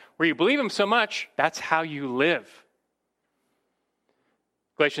God. Where you believe him so much, that's how you live.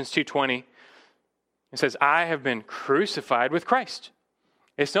 Galatians 2:20, it says, I have been crucified with Christ.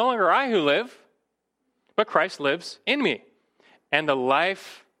 It's no longer I who live, but Christ lives in me. And the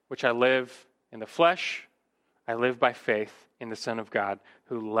life which I live in the flesh, I live by faith in the Son of God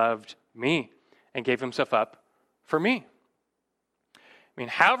who loved me and gave himself up for me.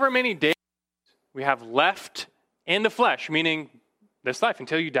 However many days we have left in the flesh, meaning this life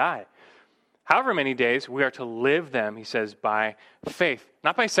until you die, however many days we are to live them, he says, by faith,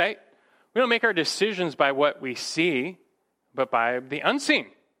 not by sight. We don't make our decisions by what we see, but by the unseen,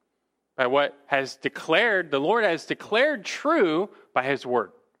 by what the Lord has declared true by his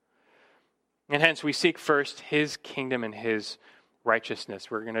word. And hence we seek first his kingdom and his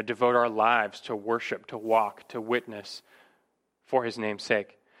righteousness. We're going to devote our lives to worship, to walk, to witness for his name's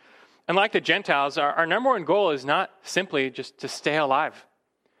sake. And like the Gentiles, our number one goal is not simply just to stay alive,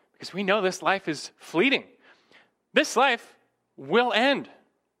 because we know this life is fleeting. This life will end.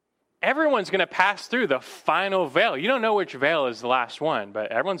 Everyone's going to pass through the final veil. You don't know which veil is the last one,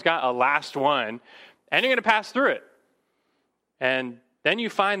 but everyone's got a last one, and you're going to pass through it. And then you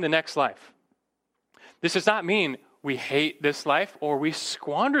find the next life. This does not mean we hate this life or we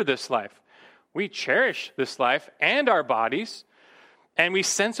squander this life. We cherish this life and our bodies, and we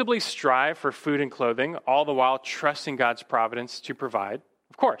sensibly strive for food and clothing, all the while trusting God's providence to provide,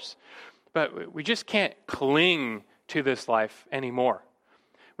 of course. But we just can't cling to this life anymore.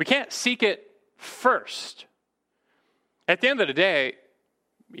 We can't seek it first. At the end of the day,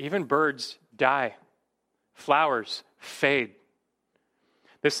 even birds die. Flowers fade.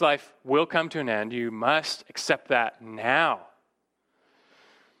 This life will come to an end. You must accept that now.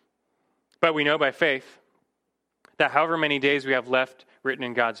 But we know by faith that however many days we have left written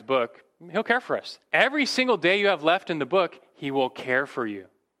in God's book, he'll care for us. Every single day you have left in the book, he will care for you.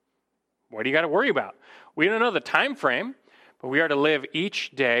 What do you got to worry about? We don't know the time frame, but we are to live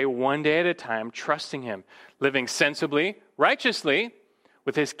each day, one day at a time, trusting him, living sensibly, righteously,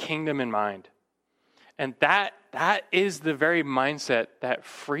 with his kingdom in mind. And that is the very mindset that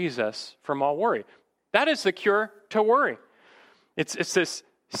frees us from all worry. That is the cure to worry. It's this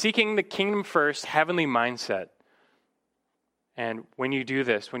seeking the kingdom first, heavenly mindset. And when you do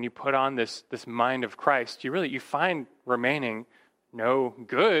this, when you put on this mind of Christ, you find remaining no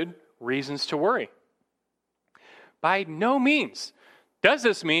good reasons to worry. By no means does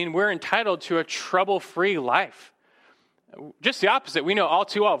this mean we're entitled to a trouble-free life. Just the opposite. We know all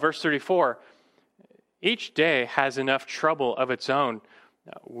too well, verse 34, each day has enough trouble of its own.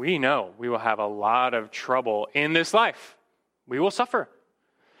 We know we will have a lot of trouble in this life. We will suffer.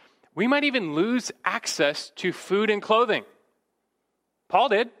 We might even lose access to food and clothing. Paul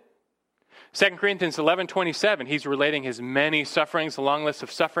did. 2 Corinthians 11:27, he's relating his many sufferings, a long list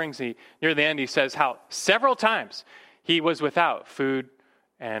of sufferings. Near the end, he says how several times he was without food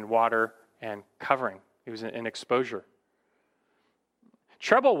and water and covering. He was in exposure.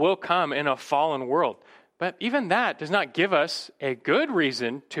 Trouble will come in a fallen world, but even that does not give us a good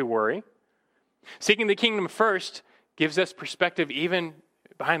reason to worry. Seeking the kingdom first gives us perspective even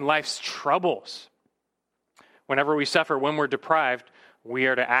behind life's troubles. Whenever we suffer, when we're deprived, we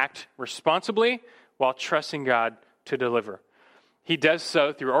are to act responsibly while trusting God to deliver. He does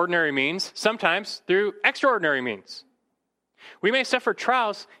so through ordinary means, sometimes through extraordinary means. We may suffer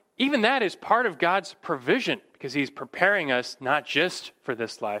trials. Even that is part of God's provision because he's preparing us not just for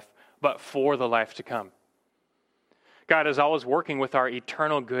this life, but for the life to come. God is always working with our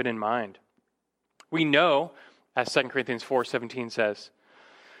eternal good in mind. We know, as 2 Corinthians 4:17 says,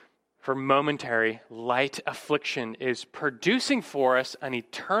 for momentary light affliction is producing for us an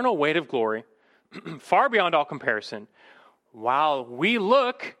eternal weight of glory, far beyond all comparison, while we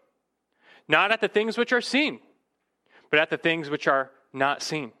look not at the things which are seen, but at the things which are not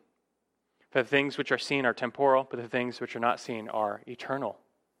seen. For the things which are seen are temporal, but the things which are not seen are eternal.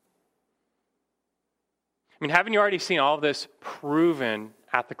 I mean, haven't you already seen all of this proven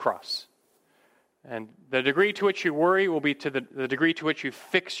at the cross? And the degree to which you worry will be to the degree to which you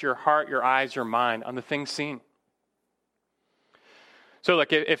fix your heart, your eyes, your mind on the things seen. So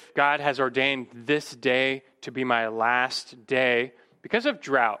look, if God has ordained this day to be my last day because of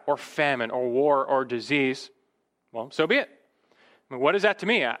drought or famine or war or disease, well, so be it. I mean, what is that to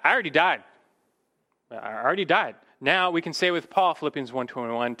me? I already died. I already died. Now we can say with Paul, Philippians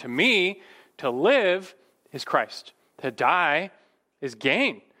 1:21, to me, to live is Christ. To die is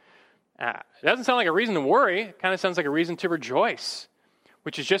gain. It doesn't sound like a reason to worry. It kind of sounds like a reason to rejoice,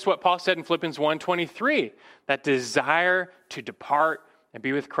 which is just what Paul said in Philippians 1:23. That desire to depart and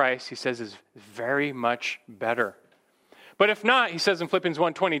be with Christ, he says, is very much better. But if not, he says in Philippians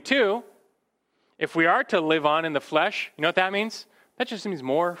 1:22, if we are to live on in the flesh, you know what that means? That just means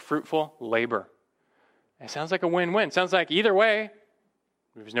more fruitful labor. It sounds like a win-win. It sounds like either way,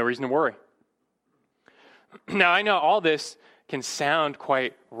 there's no reason to worry. Now, I know all this can sound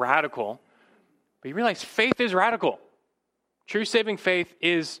quite radical, but you realize faith is radical. True saving faith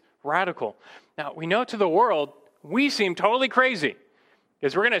is radical. Now, we know to the world, we seem totally crazy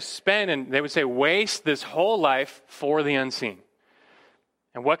because we're going to spend, and they would say, waste this whole life for the unseen.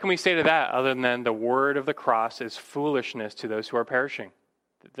 And what can we say to that other than the word of the cross is foolishness to those who are perishing?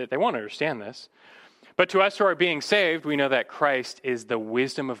 They won't understand this. But to us who are being saved, we know that Christ is the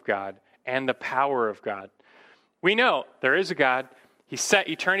wisdom of God and the power of God. We know there is a God. He set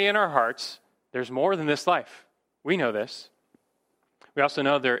eternity in our hearts. There's more than this life. We know this. We also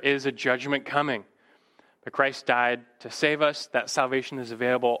know there is a judgment coming. But Christ died to save us. That salvation is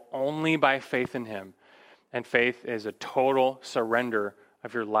available only by faith in him. And faith is a total surrender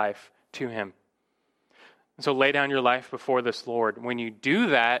of your life to him. And so lay down your life before this Lord. When you do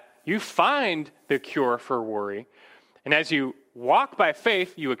that, you find the cure for worry. And as you walk by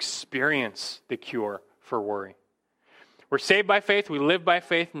faith, you experience the cure for worry. We're saved by faith. We live by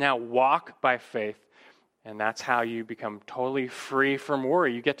faith. Now walk by faith. And that's how you become totally free from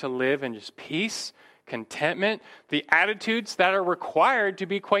worry. You get to live in just peace, contentment, the attitudes that are required to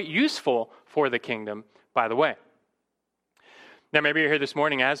be quite useful for the kingdom, by the way. Now, maybe you're here this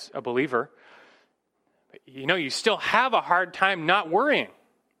morning as a believer, but you still have a hard time not worrying.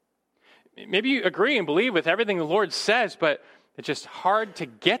 Maybe you agree and believe with everything the Lord says, but it's just hard to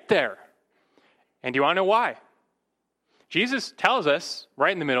get there. And do you want to know why? Jesus tells us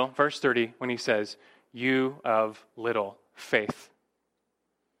right in the middle, verse 30, when he says, you of little faith.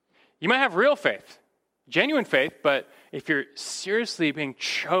 You might have real faith, genuine faith, but if you're seriously being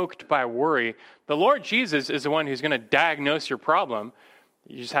choked by worry, the Lord Jesus is the one who's going to diagnose your problem.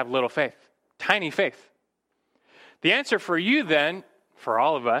 You just have little faith, tiny faith. The answer for you then, for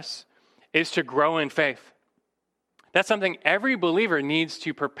all of us, is to grow in faith. That's something every believer needs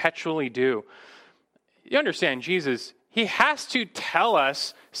to perpetually do. You understand, Jesus, he has to tell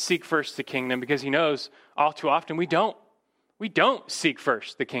us, seek first the kingdom, because he knows all too often we don't. We don't seek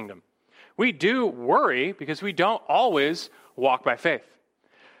first the kingdom. We do worry because we don't always walk by faith.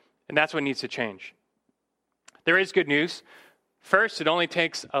 And that's what needs to change. There is good news. First, it only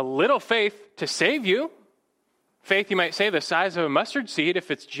takes a little faith to save you. Faith, you might say, the size of a mustard seed,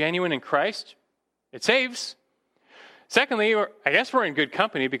 if it's genuine in Christ, it saves. Secondly, I guess we're in good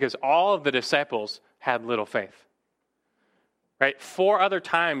company because all of the disciples had little faith. Right? 4 other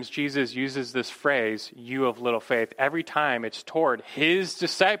times Jesus uses this phrase, you of little faith. Every time it's toward his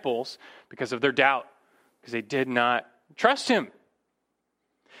disciples because of their doubt, because they did not trust him.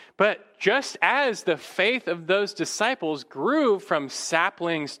 But just as the faith of those disciples grew from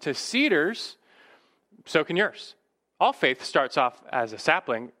saplings to cedars, so can yours. All faith starts off as a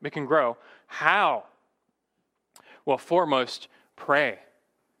sapling. It can grow. How? Well, foremost, pray.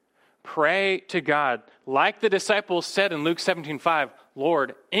 Pray to God. Like the disciples said in Luke 17:5,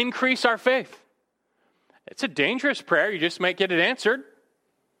 Lord, increase our faith. It's a dangerous prayer. You just might get it answered.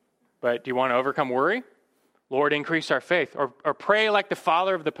 But do you want to overcome worry? Lord, increase our faith. Or pray like the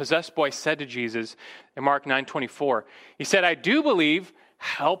father of the possessed boy said to Jesus in Mark 9:24. He said, I do believe,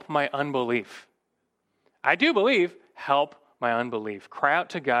 help my unbelief. I do believe, help my unbelief. Cry out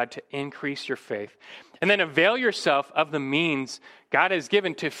to God to increase your faith. And then avail yourself of the means God has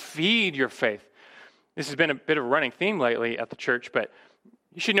given to feed your faith. This has been a bit of a running theme lately at the church, but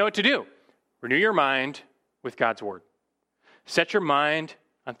you should know what to do. Renew your mind with God's word. Set your mind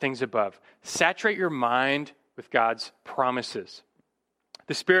on things above. Saturate your mind with God's promises.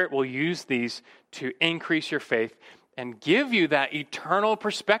 The Spirit will use these to increase your faith and give you that eternal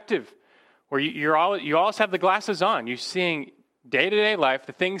perspective where you always have the glasses on. You're seeing day-to-day life,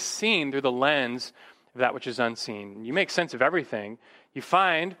 the things seen through the lens of that which is unseen. You make sense of everything. You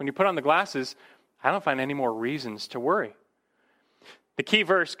find, when you put on the glasses, I don't find any more reasons to worry. The key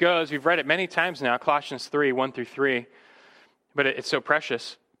verse goes, we've read it many times now, Colossians 3, 1-3, but it's so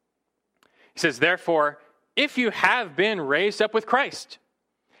precious. He says, therefore, if you have been raised up with Christ,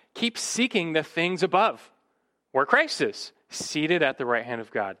 keep seeking the things above, where Christ is, seated at the right hand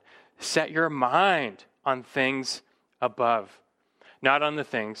of God. Set your mind on things above, not on the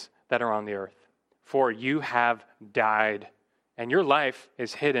things that are on the earth. For you have died, and your life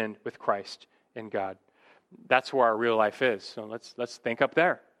is hidden with Christ in God. That's where our real life is. So let's think up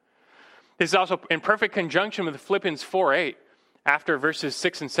there. This is also in perfect conjunction with Philippians 4:8. After verses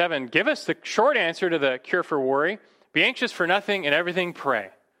 6 and 7, give us the short answer to the cure for worry. Be anxious for nothing, and everything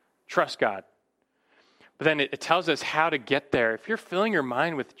pray. Trust God. But then it tells us how to get there. If you're filling your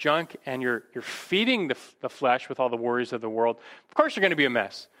mind with junk and you're feeding the flesh with all the worries of the world, of course you're going to be a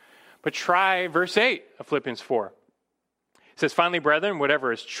mess. But try verse 8 of Philippians 4. It says, finally, brethren,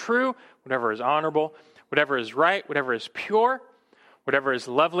 whatever is true, whatever is honorable, whatever is right, whatever is pure, whatever is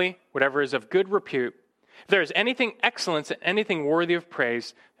lovely, whatever is of good repute, if there is anything excellent and anything worthy of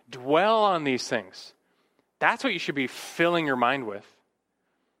praise, dwell on these things. That's what you should be filling your mind with.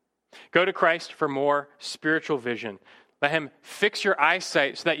 Go to Christ for more spiritual vision. Let him fix your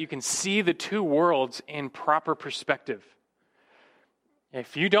eyesight so that you can see the two worlds in proper perspective.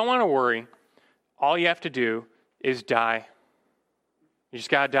 If you don't want to worry, all you have to do is die. You just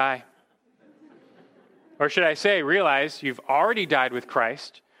got to die. Or should I say, realize you've already died with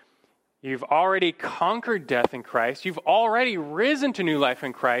Christ. You've already conquered death in Christ. You've already risen to new life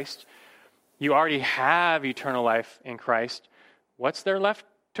in Christ. You already have eternal life in Christ. What's there left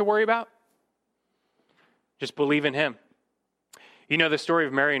to worry about? Just believe in him. You know the story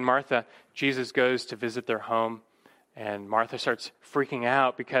of Mary and Martha. Jesus goes to visit their home, and Martha starts freaking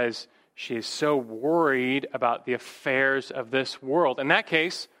out because she is so worried about the affairs of this world. In that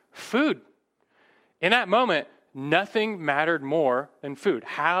case, food. In that moment, nothing mattered more than food.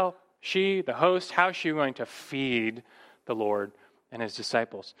 How she, the host, how is she going to feed the Lord and his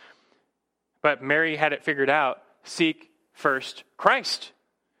disciples? But Mary had it figured out. Seek first Christ.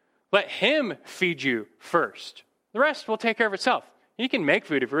 Let him feed you first. The rest will take care of itself. He can make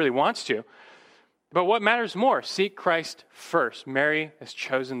food if he really wants to. But what matters more? Seek Christ first. Mary has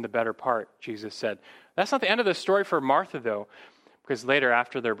chosen the better part, Jesus said. That's not the end of the story for Martha, though, because later,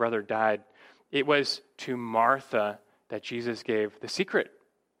 after their brother died, it was to Martha that Jesus gave the secret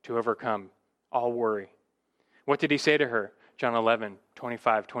to overcome all worry. What did he say to her? John 11,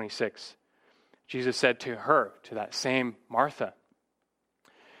 25, 26. Jesus said to her, to that same Martha,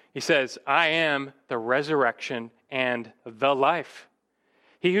 he says, I am the resurrection and the life.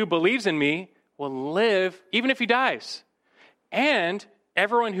 He who believes in me will live even if he dies. And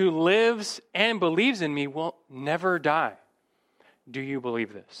everyone who lives and believes in me will never die. Do you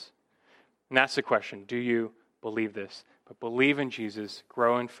believe this? And that's the question. Do you believe this? But believe in Jesus,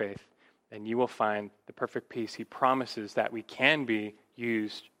 grow in faith, and you will find the perfect peace he promises that we can be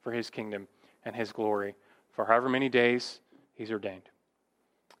used for his kingdom and his glory for however many days he's ordained.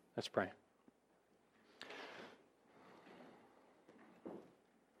 Let's pray.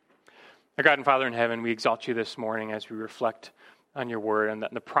 Our God and Father in heaven, we exalt you this morning as we reflect on your word and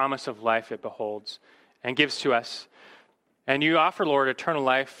the promise of life it beholds and gives to us. And you offer, Lord, eternal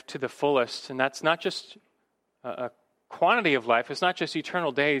life to the fullest. And that's not just a quantity of life. It's not just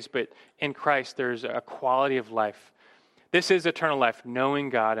eternal days, but in Christ there's a quality of life. This is eternal life, knowing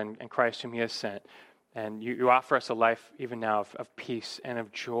God and Christ whom he has sent. And you offer us a life even now of peace and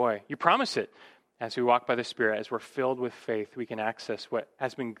of joy. You promise it as we walk by the Spirit, as we're filled with faith, we can access what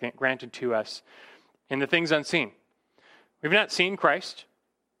has been granted to us in the things unseen. We've not seen Christ,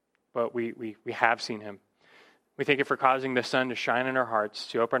 but we have seen him. We thank you for causing the sun to shine in our hearts,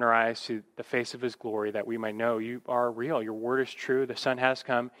 to open our eyes to the face of his glory, that we might know you are real. Your word is true. The Son has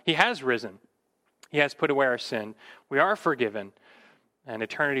come. He has risen. He has put away our sin. We are forgiven, and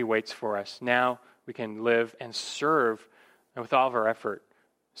eternity waits for us. Now we can live and serve with all of our effort,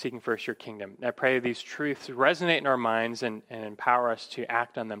 seeking first your kingdom. And I pray these truths resonate in our minds and empower us to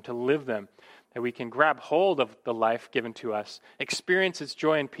act on them, to live them, that we can grab hold of the life given to us, experience its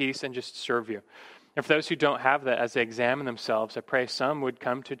joy and peace, and just serve you. And for those who don't have that, as they examine themselves, I pray some would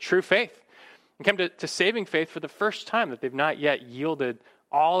come to true faith and come to saving faith for the first time, that they've not yet yielded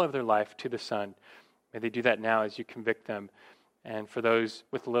all of their life to the Son. May they do that now as you convict them. And for those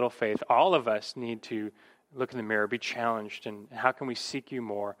with little faith, all of us need to look in the mirror, be challenged, and how can we seek you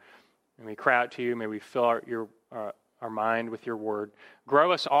more? And we cry out to you. May we fill our mind with your word.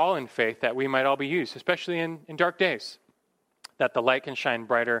 Grow us all in faith that we might all be used, especially in dark days, that the light can shine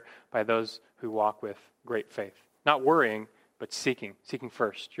brighter by those who walk with great faith. Not worrying, but seeking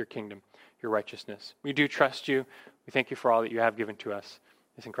first your kingdom, your righteousness. We do trust you. We thank you for all that you have given to us.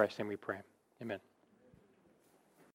 It's in Christ's name we pray. Amen.